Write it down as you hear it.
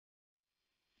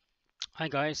Hi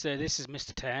guys, this is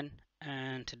Mr. Tan,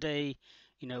 and today,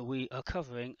 we are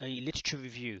covering a literature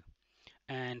review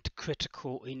and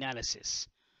critical analysis.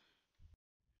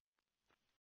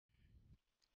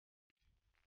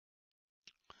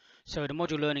 So the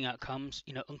module learning outcomes,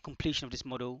 on completion of this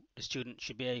model, the student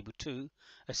should be able to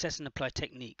assess and apply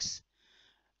techniques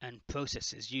and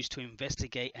processes used to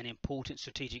investigate an important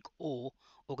strategic or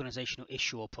organizational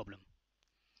issue or problem.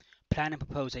 Plan and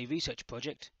propose a research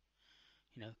project.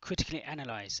 Critically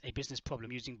analyze a business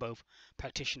problem using both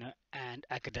practitioner and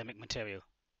academic material.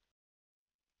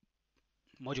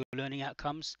 Module learning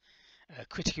outcomes,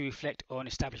 critically reflect on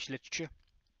established literature,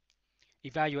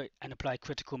 evaluate and apply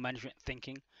critical management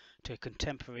thinking to a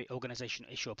contemporary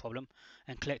organizational issue or problem,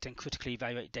 and collect and critically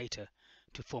evaluate data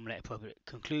to formulate appropriate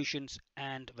conclusions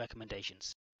and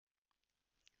recommendations.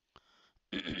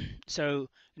 So,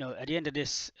 at the end of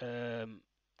this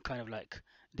kind of like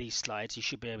these slides, you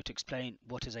should be able to explain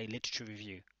what is a literature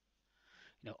review.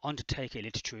 Undertake a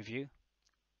literature review,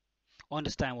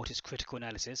 understand what is critical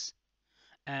analysis,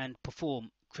 and perform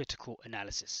critical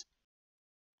analysis.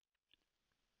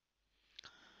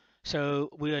 So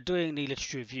we are doing the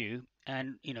literature review,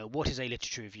 and what is a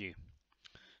literature review?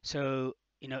 So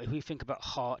if we think about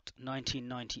Hart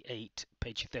 1998,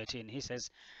 page 13, he says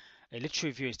a literature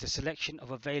review is the selection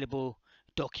of available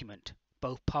document,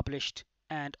 both published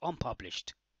and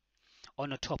unpublished,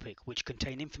 on a topic which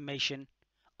contain information,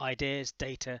 ideas,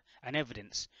 data, and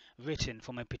evidence written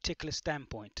from a particular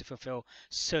standpoint to fulfill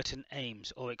certain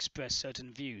aims or express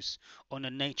certain views on the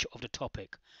nature of the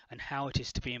topic and how it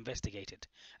is to be investigated,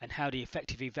 and how the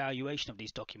effective evaluation of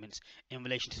these documents in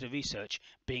relation to the research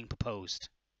being proposed.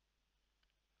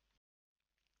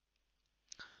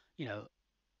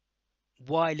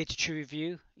 Why literature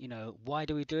review? Why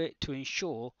do we do it? To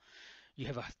ensure you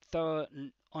have a thorough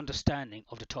understanding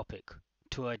of the topic,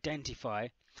 to identify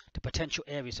the potential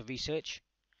areas of research,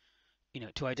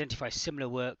 to identify similar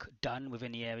work done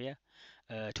within the area,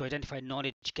 to identify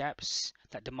knowledge gaps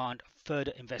that demand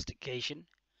further investigation,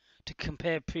 to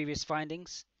compare previous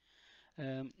findings,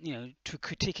 to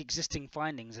critique existing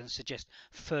findings and suggest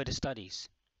further studies.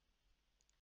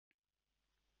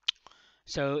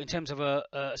 So in terms of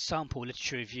a sample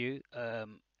literature review,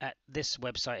 at this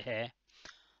website here,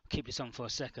 keep this on for a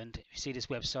second. If you see this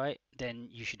website, then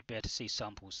you should be able to see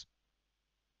samples.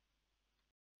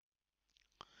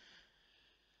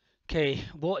 Okay,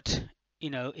 what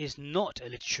is not a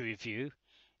literature review,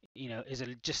 is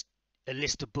just a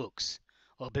list of books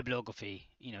or bibliography,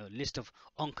 list of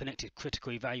unconnected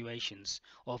critical evaluations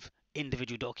of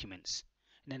individual documents.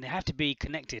 And then they have to be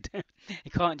connected.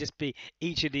 It can't just be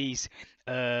each of these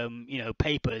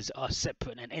papers are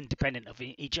separate and independent of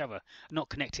each other, not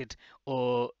connected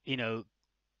or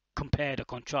compared or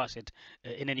contrasted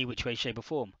in any which way, shape or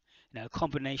form. A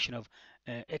combination of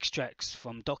extracts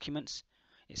from documents.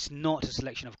 It's not a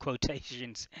selection of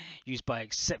quotations used by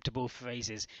acceptable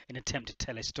phrases in an attempt to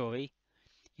tell a story.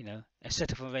 A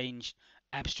set of arranged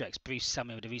abstracts, brief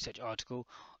summary of the research article,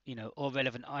 or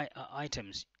relevant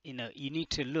items. You need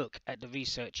to look at the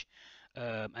research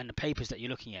and the papers that you're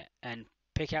looking at and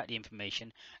pick out the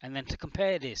information, and then to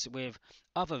compare this with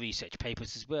other research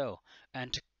papers as well,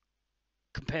 and to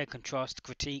compare, contrast,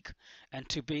 critique, and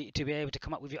to be able to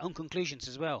come up with your own conclusions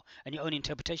as well and your own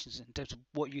interpretations in terms of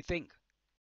what you think.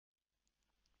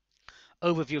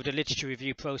 Overview of the literature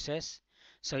review process.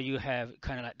 So you have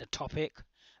kind of like the topic,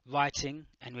 writing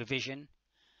and revision,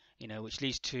 which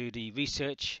leads to the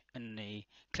research and the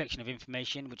collection of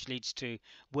information, which leads to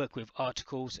work with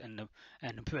articles and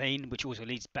the brain, which also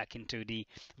leads back into the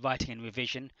writing and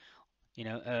revision,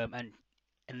 and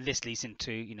this leads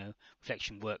into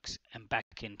reflection works and back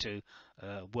into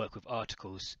work with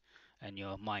articles and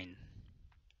your mind.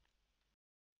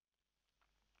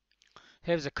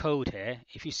 Here's a code here.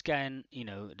 If you scan,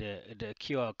 the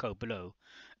QR code below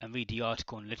and read the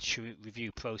article on literature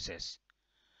review process,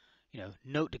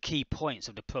 note the key points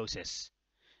of the process,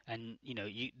 and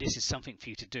this is something for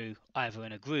you to do either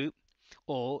in a group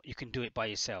or you can do it by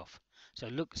yourself. So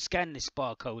scan this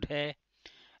barcode here,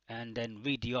 and then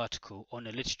read the article on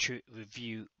the literature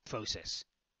review process.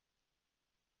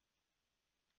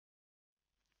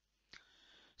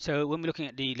 So when we're looking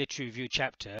at the literature review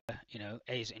chapter,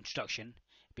 A is introduction,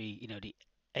 B, the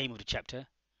aim of the chapter,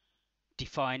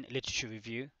 define literature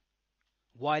review,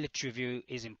 why literature review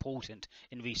is important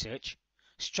in research,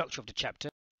 structure of the chapter,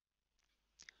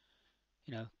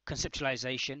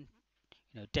 conceptualization,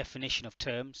 definition of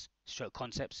terms, stroke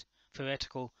concepts,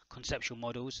 theoretical conceptual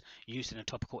models used in a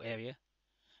topical area,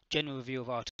 general review of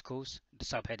articles, the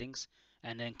subheadings,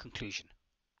 and then conclusion.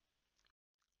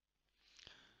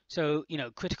 So,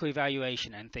 critical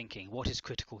evaluation and thinking. What is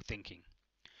critical thinking?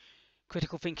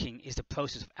 Critical thinking is the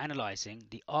process of analyzing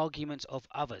the arguments of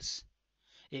others.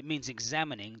 It means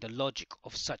examining the logic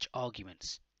of such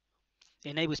arguments.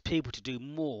 It enables people to do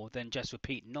more than just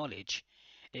repeat knowledge.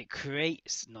 It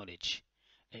creates knowledge,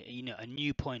 a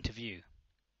new point of view.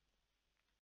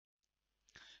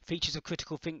 Features of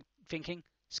critical thinking: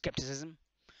 skepticism,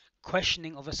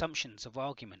 questioning of assumptions of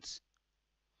arguments,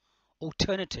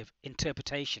 alternative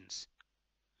interpretations,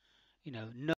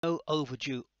 no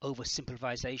overdue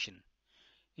oversimplification,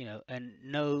 and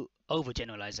no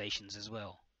overgeneralizations as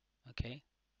well. Okay.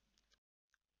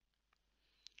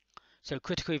 So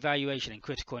critical evaluation and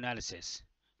critical analysis.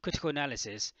 Critical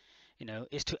analysis,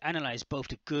 is to analyze both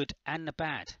the good and the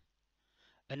bad.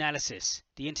 Analysis,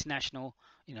 the international,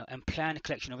 and planned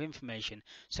collection of information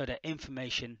so that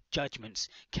information judgments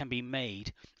can be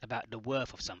made about the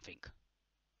worth of something.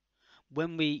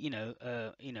 When we,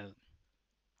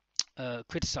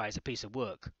 criticize a piece of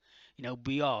work,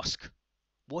 we ask,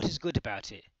 what is good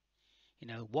about it?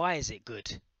 Why is it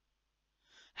good?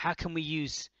 How can we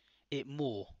use it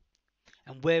more?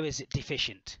 And where is it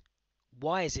deficient?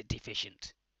 Why is it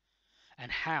deficient?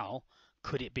 And how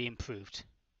could it be improved?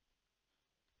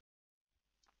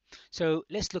 So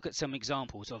let's look at some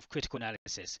examples of critical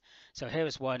analysis. So here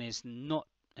is one is not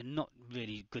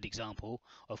really good example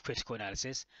of critical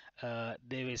analysis.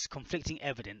 There is conflicting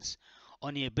evidence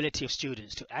on the ability of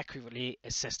students to accurately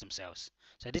assess themselves.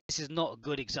 So this is not a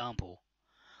good example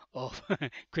of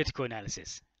critical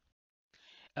analysis.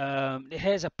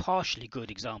 Here's a partially good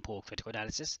example of critical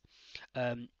analysis.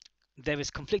 There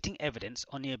is conflicting evidence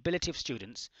on the ability of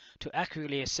students to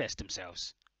accurately assess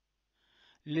themselves.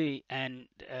 Lee and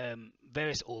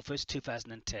various authors,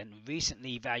 2010,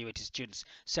 recently evaluated students'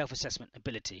 self-assessment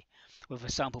ability with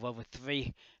a sample of over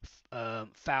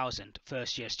 3,000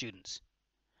 first-year students.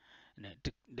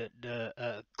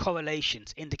 The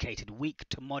correlations indicated weak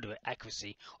to moderate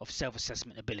accuracy of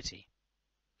self-assessment ability.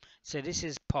 So this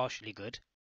is partially good.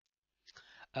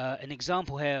 An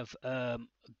example here of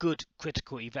good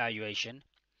critical evaluation.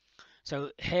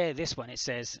 So here, this one, it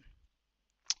says,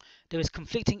 there is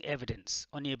conflicting evidence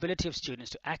on the ability of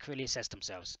students to accurately assess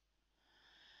themselves.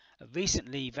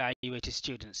 Recently evaluated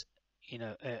students,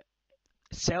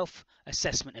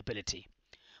 self-assessment ability.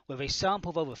 With a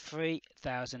sample of over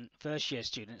 3,000 first-year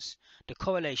students, the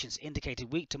correlations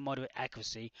indicated weak to moderate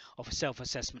accuracy of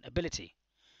self-assessment ability.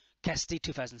 Cassidy,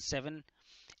 2007,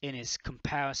 in his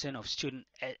comparison of student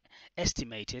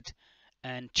estimated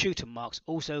and tutor marks,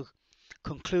 also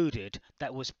concluded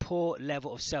that was poor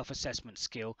level of self-assessment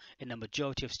skill in the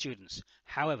majority of students.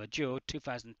 However, Jewell,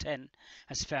 2010,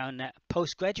 has found that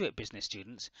postgraduate business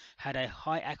students had a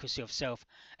high accuracy of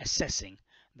self-assessing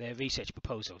their research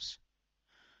proposals.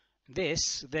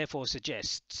 This, therefore,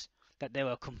 suggests that there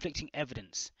are conflicting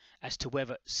evidence as to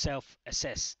whether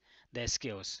self-assess their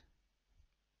skills.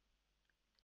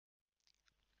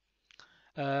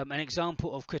 An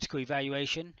example of critical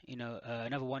evaluation,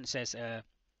 another one says,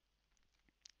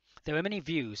 there are many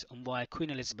views on why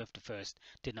Queen Elizabeth I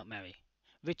did not marry.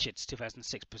 Richards,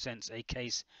 2006, presents a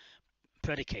case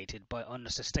predicated on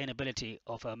the sustainability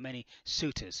of her many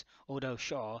suitors, although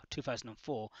Shaw,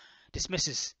 2004,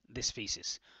 dismisses this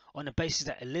thesis on the basis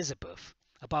that Elizabeth,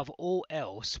 above all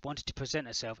else, wanted to present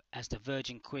herself as the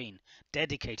Virgin Queen,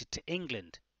 dedicated to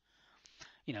England.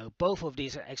 Both of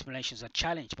these explanations are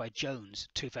challenged by Jones,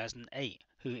 2008,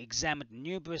 who examined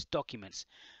numerous documents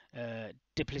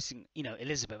depicting,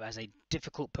 Elizabeth as a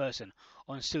difficult person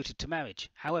unsuited to marriage.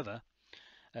 However,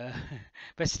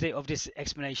 veracity of this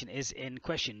explanation is in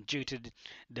question due to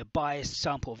the biased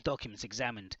sample of documents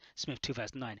examined. Smith,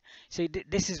 2009. So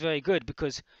this is very good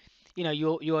because,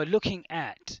 you're looking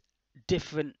at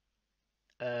different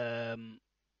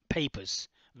papers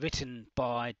written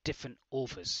by different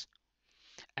authors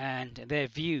and their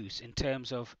views in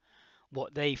terms of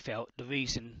what they felt the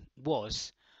reason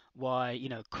was why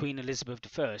Queen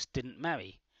Elizabeth I didn't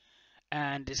marry,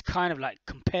 and it's kind of like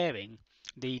comparing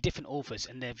the different authors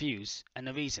and their views and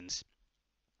the reasons,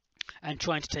 and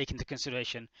trying to take into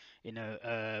consideration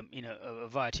a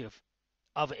variety of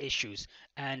other issues,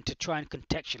 and to try and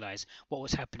contextualize what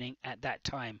was happening at that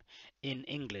time in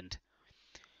England.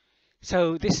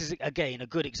 So this is again a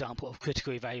good example of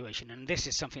critical evaluation, and this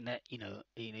is something that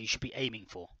you should be aiming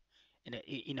for.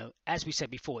 As we said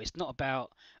before, it's not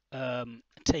about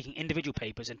taking individual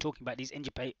papers and talking about these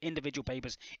individual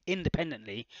papers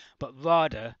independently, but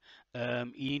rather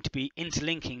you need to be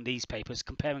interlinking these papers,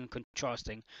 comparing and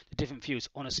contrasting the different views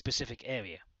on a specific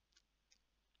area.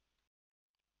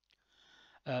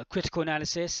 Critical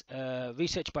analysis,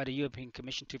 research by the European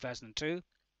Commission, 2002.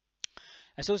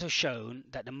 It's also shown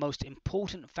that the most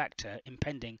important factor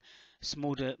impeding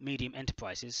small to medium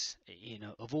enterprises,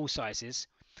 of all sizes,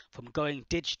 from going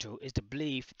digital is the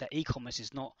belief that e-commerce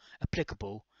is not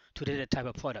applicable to their type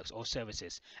of products or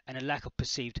services and a lack of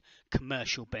perceived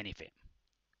commercial benefit.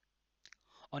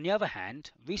 On the other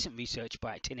hand, recent research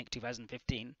by Actinic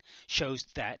 2015 shows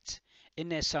that in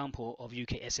their sample of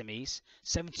UK SMEs,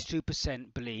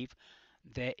 72% believe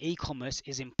their e-commerce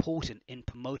is important in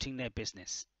promoting their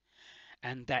business,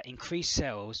 and that increased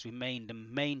sales remain the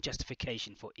main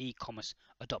justification for e-commerce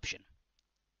adoption.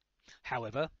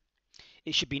 However,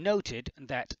 it should be noted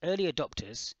that early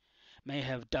adopters may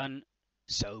have done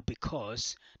so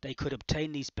because they could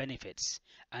obtain these benefits,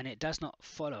 and it does not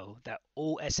follow that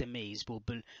all SMEs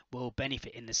will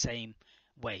benefit in the same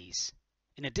ways.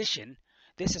 In addition,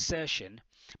 this assertion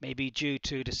may be due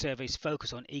to the survey's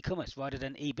focus on e-commerce rather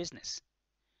than e-business.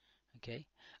 Okay,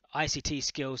 ICT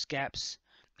skills gaps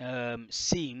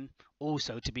seem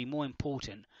also to be more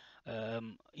important,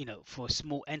 for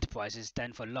small enterprises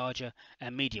than for larger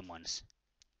and medium ones.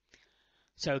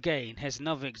 So again, here's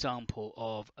another example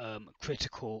of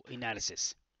critical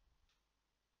analysis.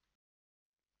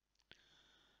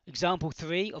 Example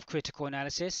 3 of critical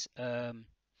analysis,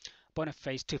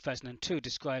 Boniface 2002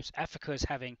 describes Africa as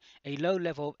having a low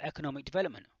level of economic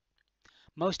development.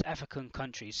 Most African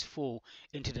countries fall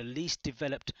into the least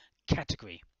developed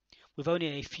category, with only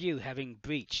a few having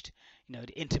breached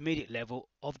the intermediate level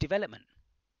of development.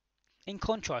 In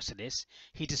contrast to this,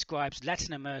 he describes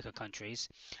Latin America countries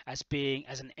as being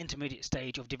as an intermediate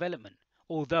stage of development,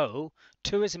 although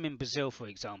tourism in Brazil, for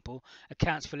example,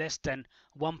 accounts for less than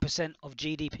 1% of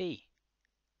GDP.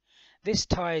 This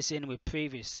ties in with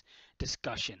previous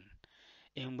discussion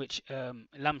in which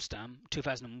Lumsdam,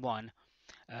 2001,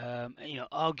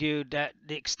 argued that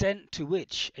the extent to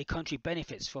which a country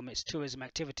benefits from its tourism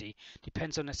activity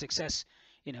depends on the success,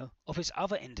 of its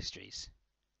other industries.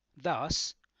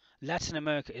 Thus, Latin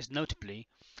America is notably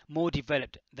more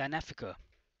developed than Africa,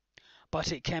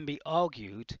 but it can be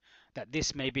argued that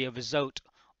this may be a result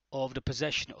of the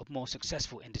possession of more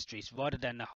successful industries rather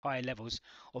than the high levels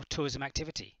of tourism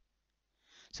activity.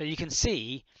 So you can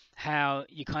see how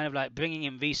you kind of like bringing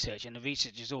in research, and the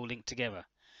research is all linked together.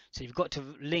 So you've got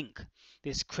to link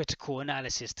this critical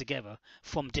analysis together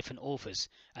from different authors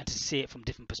and to see it from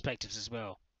different perspectives as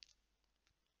well.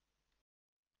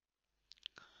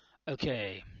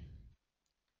 Okay.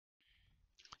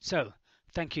 So,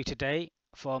 thank you today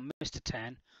from Mr.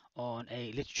 Tan on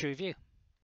a literature review.